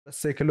Let's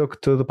take a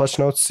look to the patch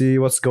notes, see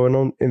what's going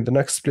on in the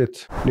next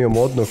split. New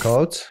mode,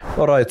 knockout.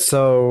 Alright,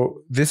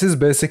 so this is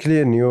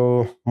basically a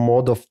new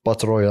mode of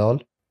Battle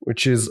Royale,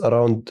 which is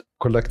around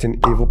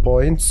collecting Evo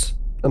points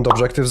and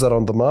objectives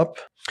around the map.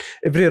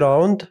 Every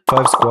round,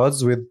 5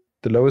 squads with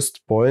the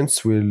lowest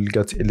points will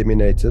get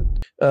eliminated.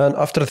 And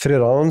after 3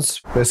 rounds,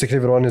 basically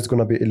everyone is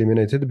gonna be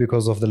eliminated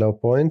because of the low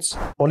points.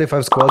 Only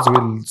 5 squads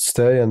will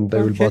stay and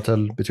they will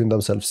battle between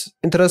themselves.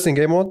 Interesting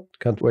game mode.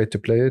 Can't wait to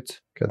play it.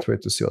 Can't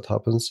wait to see what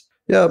happens.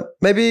 Yeah,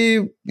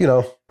 maybe,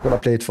 gonna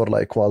play it for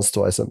like once,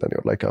 twice, and then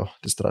you're like, oh,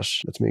 this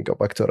trash. Let me go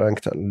back to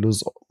ranked and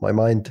lose my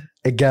mind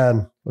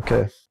again.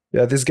 Okay.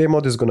 Yeah, this game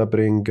mode is gonna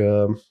bring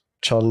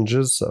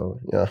challenges, so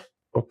yeah.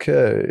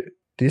 Okay.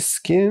 These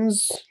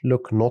skins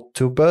look not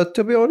too bad,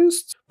 to be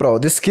honest. Bro,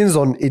 these skins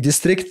on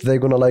E-District, they're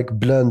gonna like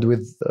blend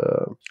with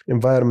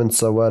environment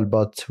so well,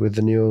 but with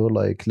the new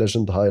like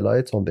legend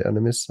highlight on the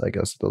enemies, I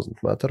guess it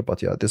doesn't matter.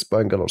 But yeah, this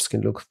Bangalore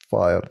skin looks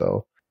fire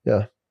though.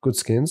 Yeah, good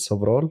skins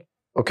overall.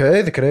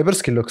 Okay, the Kraber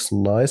skin looks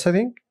nice, I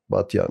think.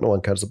 But yeah, no one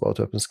cares about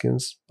weapon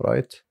skins,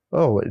 right?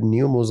 Oh, a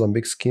new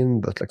Mozambique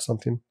skin, that's like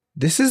something.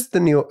 This is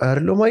the new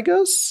heirloom, I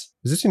guess?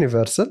 Is it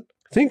universal?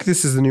 I think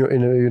this is the new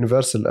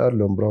universal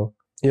heirloom, bro.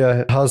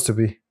 Yeah, it has to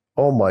be.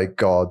 Oh my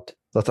god.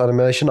 That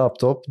animation up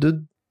top,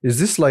 dude. Is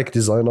this like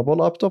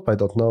designable up top? I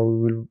don't know.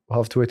 We'll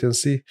have to wait and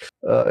see.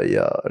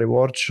 Yeah,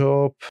 reward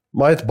shop.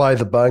 Might buy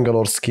the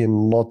Bangalore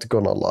skin, not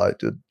gonna lie,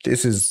 dude.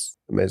 This is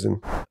amazing.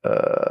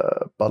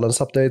 Balance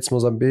updates,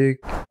 Mozambique.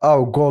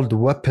 Oh, gold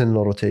weapon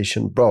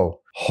rotation, bro.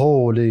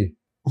 Holy.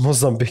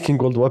 Mozambique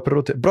gold weapon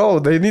rotation. Bro,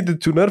 they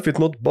needed to nerf it,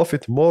 not buff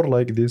it more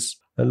like this.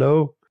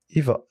 Hello?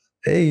 Eva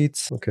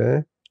 8.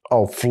 Okay.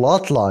 Oh,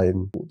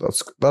 flatline.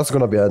 That's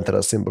gonna be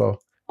interesting, bro.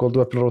 Gold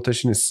weapon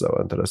rotation is so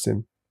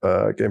interesting.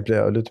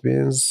 Gameplay loot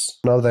beans.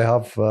 Now they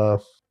have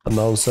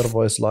announcer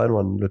voice line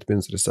when loot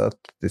beans reset.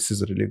 This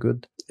is really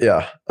good.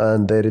 Yeah,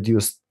 and they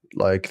reduced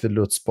like the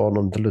loot spawn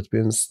on the loot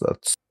beans.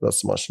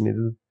 That's much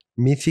needed.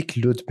 Mythic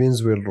loot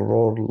beans will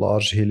roll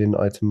large healing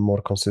item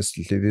more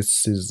consistently.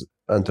 This is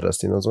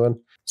interesting as well.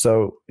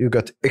 So you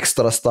get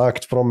extra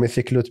stacked from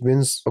mythic loot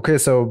beans. Okay,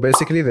 so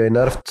basically they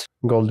nerfed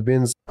gold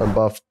beans and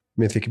buffed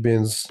mythic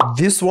beans.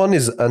 This one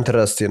is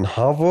interesting.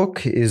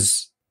 Havoc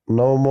is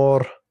no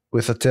more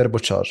with a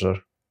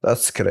turbocharger.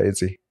 That's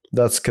crazy.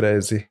 That's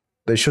crazy.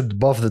 They should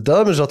buff the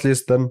damage at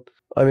least then.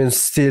 I mean,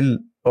 still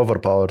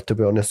overpowered, to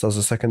be honest, as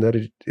a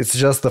secondary. It's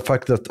just the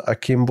fact that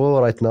Akimbo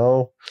right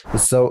now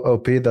is so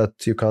OP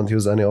that you can't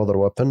use any other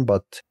weapon.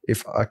 But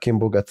if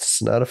Akimbo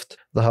gets nerfed,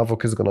 the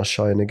Havoc is gonna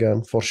shine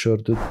again, for sure,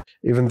 dude.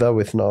 Even though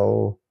with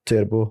now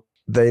turbo.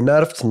 They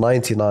nerfed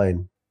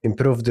 99.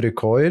 Improved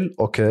recoil,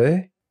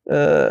 okay.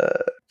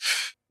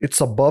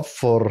 It's a buff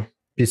for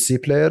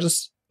PC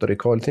players, the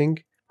recoil thing,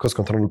 because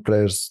control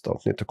players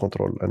don't need to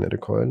control any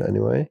recoil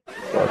anyway.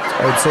 But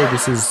I'd say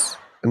this is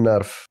a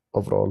nerf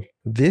overall.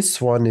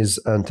 This one is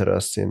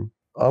interesting.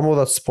 Ammo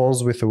that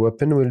spawns with a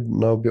weapon will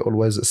now be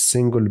always a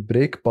single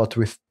brick, but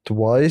with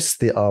twice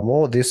the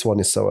ammo. This one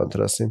is so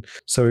interesting.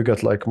 So you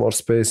got like more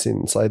space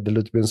inside the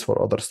loot bins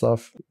for other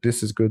stuff.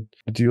 This is good.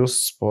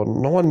 Reduce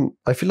spawn. No one,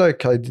 I feel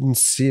like I didn't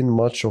see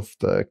much of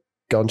the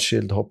gun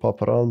shield hop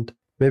up around.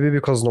 Maybe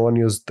because no one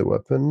used the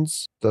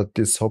weapons that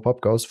this hop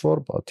up goes for,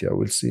 but yeah,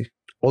 we'll see.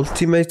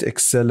 Ultimate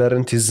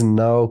accelerant is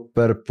now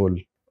purple.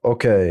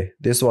 Okay,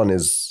 this one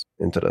is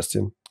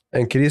interesting.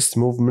 Increased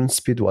movement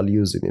speed while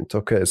using it.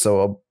 Okay,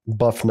 so a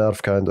buff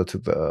nerf kinda to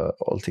the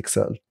Alt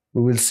XL.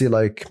 We will see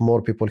like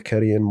more people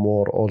carrying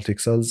more Alt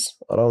XLs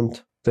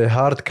around. They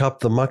hard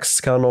cap the max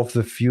scan of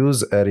the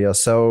fuse area.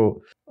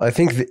 So I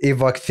think the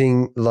evac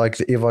thing, like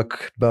the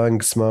evac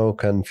bang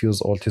smoke and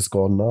fuse alt is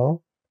gone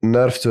now.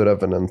 Nerf to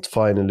Revenant,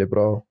 finally,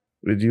 bro.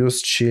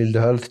 Reduced shield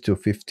health to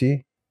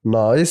 50.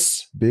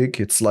 Nice, big.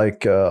 It's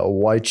like a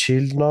white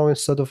shield now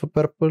instead of a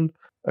purple.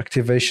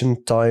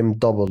 Activation time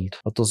doubled.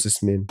 What does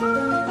this mean?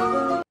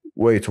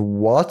 Wait,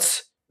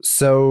 what?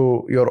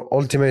 So your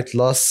ultimate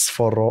lasts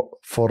for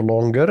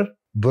longer?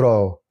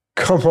 Bro,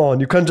 come on.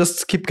 You can't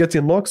just keep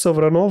getting knocks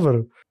over and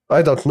over.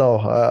 I don't know.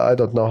 I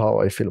don't know how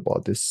I feel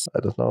about this. I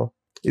don't know.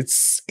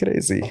 It's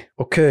crazy.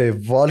 Okay,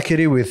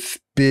 Valkyrie with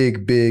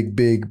big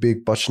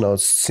patch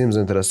notes. Seems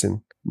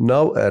interesting.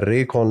 Now a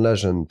Recon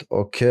Legend.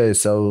 Okay,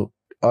 so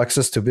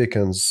access to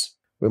beacons.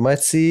 We might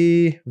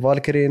see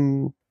Valkyrie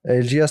in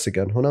ALGS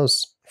again. Who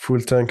knows?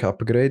 Full tank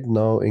upgrade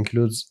now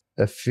includes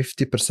a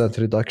 50%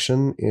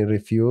 reduction in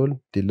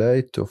refuel.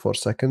 Delay to 4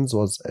 seconds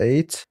was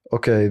 8.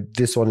 Okay,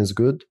 this one is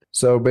good.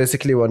 So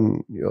basically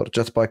when your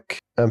jetpack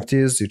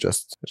empties, you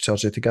just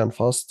charge it again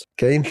fast.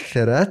 Gain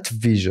threat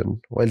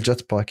vision while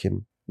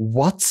jetpacking.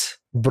 What?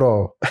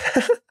 Bro.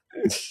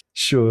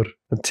 Sure.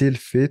 Until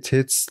feet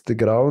hits the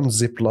ground,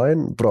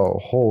 zipline.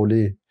 Bro,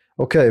 holy.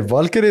 Okay,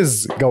 Valkyrie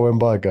is going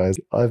back, guys.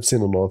 I've seen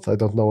a lot. I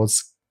don't know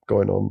what's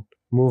going on.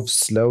 Move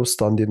slow,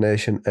 stun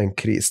nation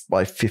increased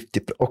by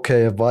 50.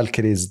 Okay,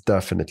 Valkyrie is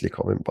definitely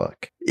coming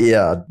back.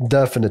 Yeah,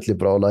 definitely,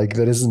 bro. Like,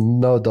 there is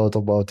no doubt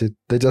about it.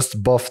 They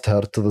just buffed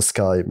her to the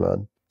sky,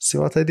 man. See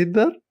what I did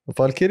there?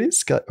 Valkyrie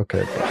sky.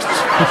 Okay.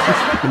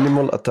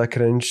 Minimal attack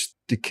range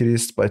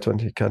decreased by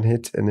 20. Can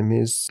hit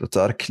enemies that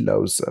are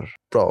closer.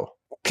 Bro,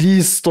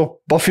 please stop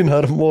buffing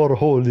her more.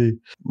 Holy.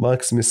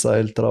 Max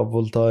missile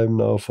travel time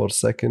now for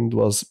second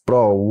was.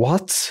 Bro,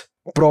 what?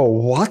 Bro,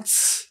 what?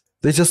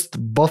 They just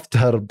buffed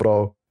her,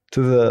 bro,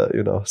 to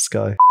the,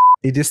 sky.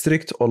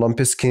 E-District,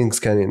 Olympus, Kings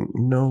Canyon.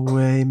 No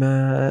way,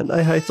 man.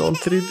 I hate all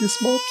three of these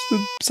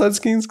mobs besides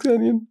Kings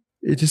Canyon.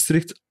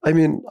 E-District, I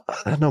mean,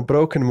 I don't know,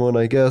 Broken Moon,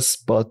 I guess,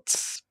 but,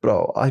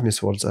 bro, I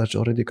miss World's Edge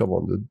already. Come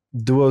on, dude.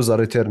 Duos are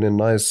returning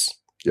nice.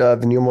 Yeah,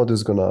 the new mod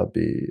is gonna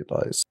be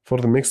nice. For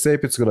the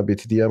mixtape, it's gonna be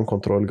TDM,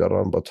 Control,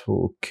 Garan, but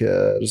who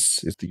cares?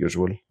 It's the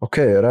usual.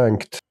 Okay,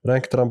 ranked.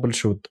 Ranked Rumble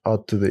should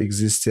add to the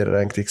existing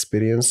ranked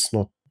experience,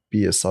 not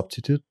be a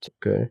substitute.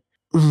 Okay.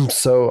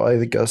 So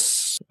I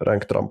guess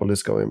Ranked Rumble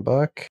is going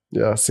back.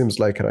 Yeah, seems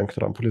like Ranked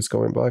Rumble is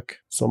going back.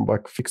 Some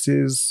bug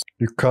fixes.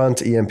 You can't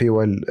EMP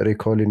while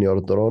recalling your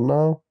drone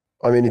now.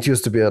 I mean, it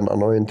used to be an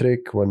annoying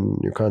trick when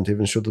you can't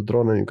even shoot the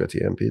drone and you get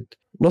EMP'd.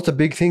 Not a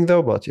big thing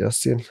though, but yeah,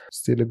 still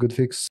a good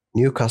fix.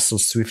 Newcastle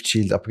Swift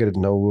Shield upgrade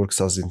now works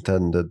as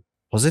intended.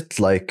 Was it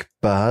like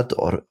bad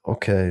or...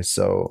 Okay,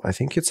 so I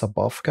think it's a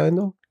buff kind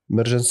of.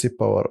 Emergency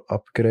power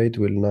upgrade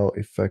will now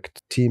affect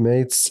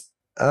teammates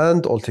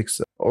and all ticks.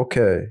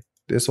 Okay.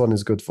 This one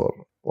is good for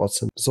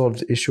Watson.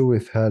 Solved issue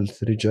with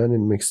health regen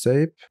in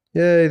mixtape.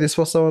 Yay, this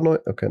was so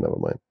annoying. Okay, never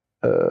mind.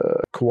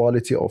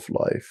 Quality of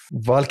life.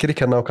 Valkyrie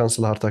can now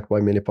cancel her attack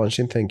by melee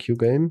punching. Thank you,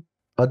 game.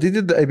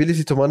 Added the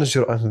ability to manage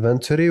your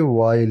inventory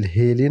while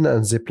healing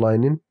and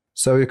ziplining.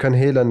 So you can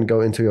heal and go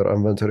into your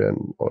inventory,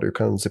 or you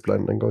can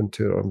zipline and go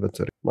into your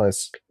inventory.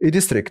 Nice.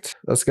 E-District.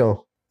 Let's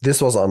go.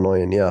 This was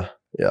annoying. Yeah.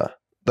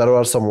 There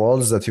were some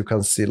walls that you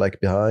can see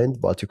like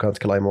behind, but you can't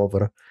climb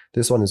over.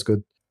 This one is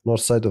good.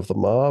 North side of the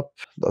map.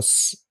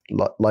 That's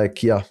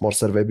like, yeah, more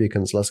survey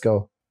beacons. Let's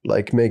go.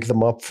 Like, make the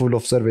map full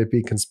of survey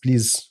beacons,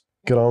 please.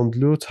 Ground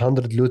loot.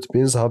 100 loot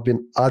bins have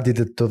been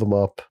added to the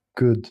map.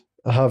 Good.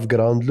 I have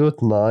ground loot.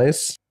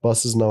 Nice.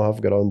 Buses now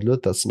have ground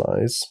loot. That's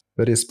nice.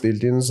 Various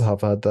buildings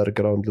have had their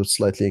ground loot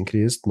slightly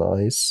increased.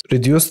 Nice.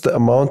 Reduce the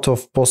amount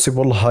of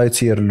possible high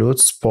tier loot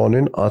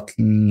spawning at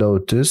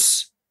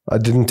Lotus. I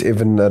didn't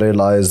even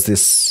realize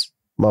this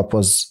map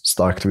was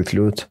stacked with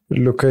loot.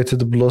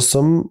 Located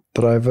Blossom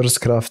Drivers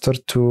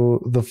Crafter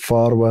to the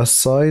far west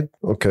side.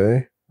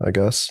 Okay, I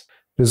guess.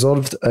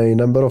 Resolved a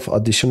number of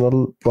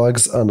additional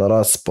bugs and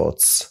rat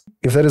spots.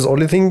 If there is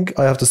only thing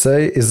I have to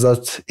say is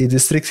that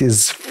E-District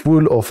is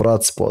full of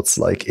rat spots.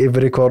 Like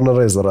every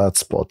corner is a rat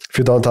spot. If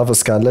you don't have a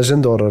scan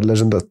legend or a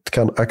legend that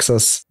can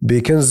access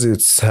beacons,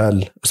 it's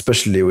hell.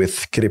 Especially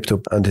with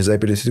Crypto and his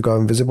ability to go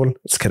invisible.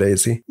 It's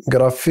crazy.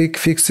 Graphic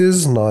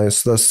fixes,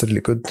 nice. That's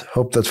really good.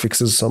 Hope that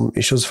fixes some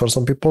issues for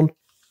some people.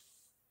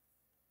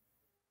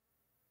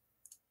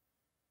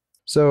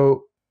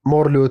 So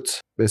more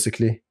loot,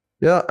 basically.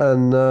 Yeah,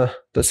 and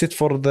that's it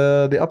for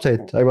the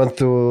update. I went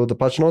through the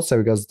patch notes, so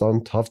you guys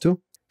don't have to.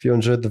 If you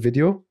enjoyed the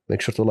video, make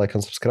sure to like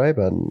and subscribe,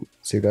 and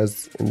see you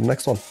guys in the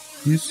next one.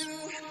 Peace.